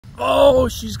Oh,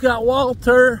 she's got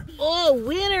Walter. Oh,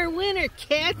 winner,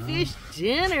 catfish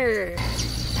dinner.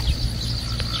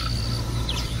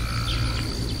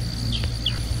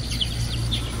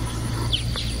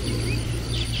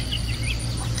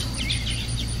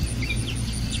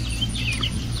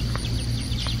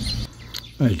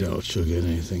 I doubt she'll get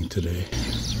anything today.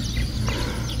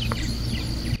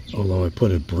 Although I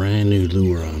put a brand new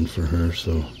lure on for her,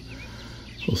 so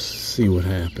we'll see what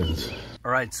happens.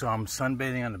 All right, so I'm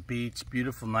sunbathing on the beach.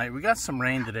 Beautiful night. We got some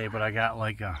rain today, but I got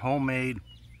like a homemade,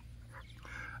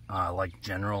 like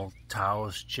General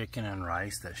Tao's chicken and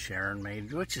rice that Sharon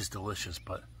made, which is delicious.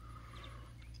 But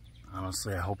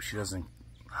honestly, I hope she doesn't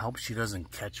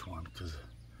catch one, because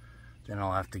then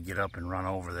I'll have to get up and run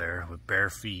over there with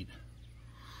bare feet.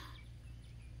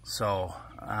 So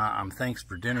I'm thanks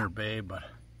for dinner, babe, but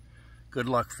good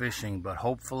luck fishing. But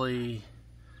hopefully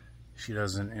she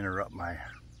doesn't interrupt my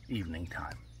evening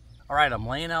time. All right, I'm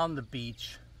laying out on the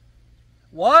beach.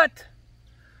 What?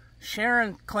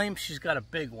 Sharon claims she's got a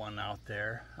big one out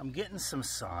there. I'm getting some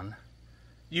sun.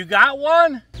 You got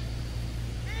one?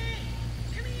 Hey,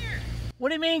 come here. What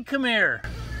do you mean, come here?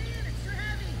 Come over here, it's too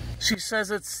heavy. She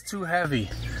says it's too heavy.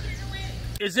 Get away.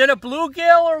 Is it a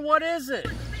bluegill or what is it?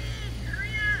 It's big, hurry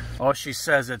up. Oh, she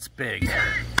says it's big.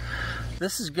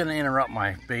 This is gonna interrupt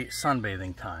my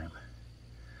sunbathing time.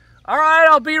 All right,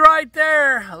 I'll be right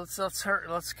there.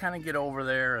 Let's kind of get over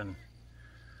there, and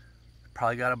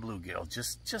probably got a bluegill.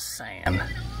 Just saying.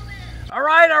 All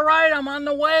right, I'm on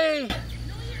the way. No,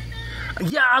 you're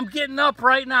not. Yeah, I'm getting up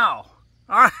right now.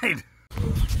 All right.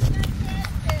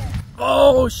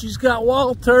 Oh, she's got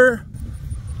Walter.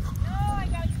 No, I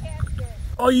got a catfish.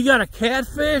 Oh, you got a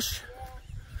catfish?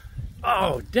 Yeah.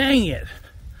 Oh, dang it.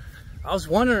 I was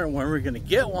wondering when we were gonna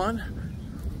get one.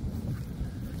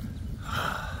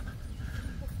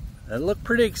 That looked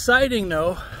pretty exciting,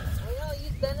 though. I know,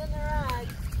 you've been in the ride.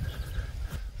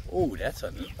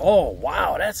 Oh,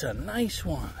 wow, that's a nice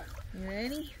one. You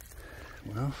ready?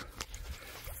 Well,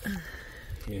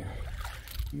 here,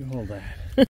 you hold that.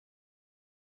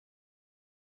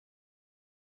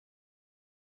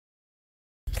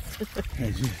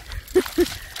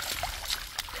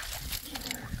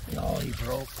 Oh, he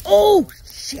broke. Oh,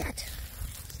 shit.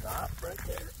 Stop right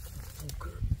there.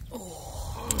 Okay. Oh.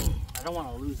 I don't want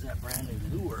to lose that brand new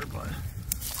lure, but...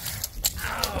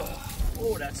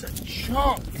 Oh, that's a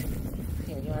chunk.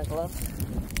 Here, you want a glove?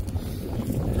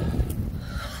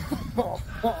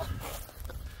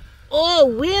 Oh,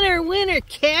 winner,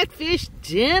 catfish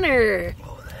dinner.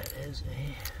 Oh, that is a...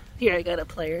 Here, I got a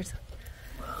pliers.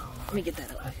 Let me get that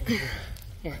out. Here.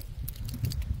 Here,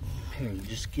 you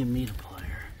just give me the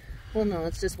plier. Well, no,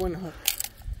 it's just one hook.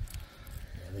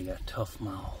 Yeah, they got tough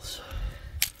mouths.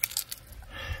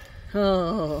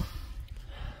 Oh.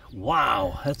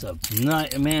 Wow, that's a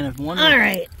nice... Man, if one... All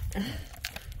right.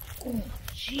 Oh,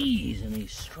 jeez, and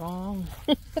he's strong.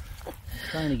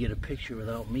 Trying to get a picture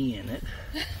without me in it.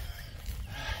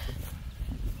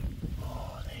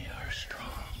 Oh, they are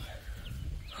strong.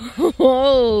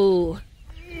 Oh.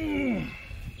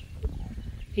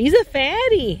 He's a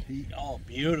fatty. Oh,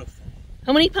 beautiful.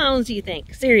 How many pounds do you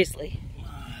think? Seriously.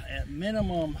 At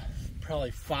minimum,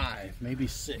 probably 5, maybe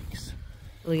 6.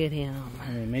 Look at him. I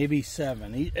mean, maybe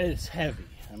 7. It's heavy.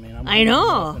 I mean, I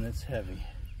know. And it's heavy.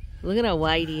 Look at how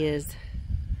wide he is.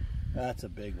 That's a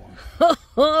big one.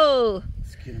 Oh.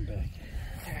 Let's get him back.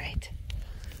 All right.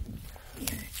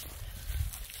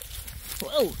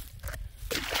 Whoa.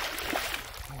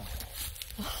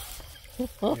 There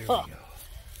we go.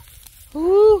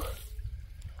 Woo. Oh,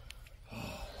 wow.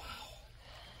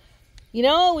 You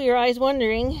know, we were always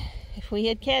wondering if we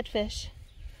had catfish.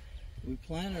 We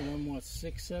planted them, what,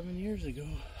 6, 7 years ago.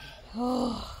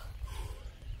 Oh.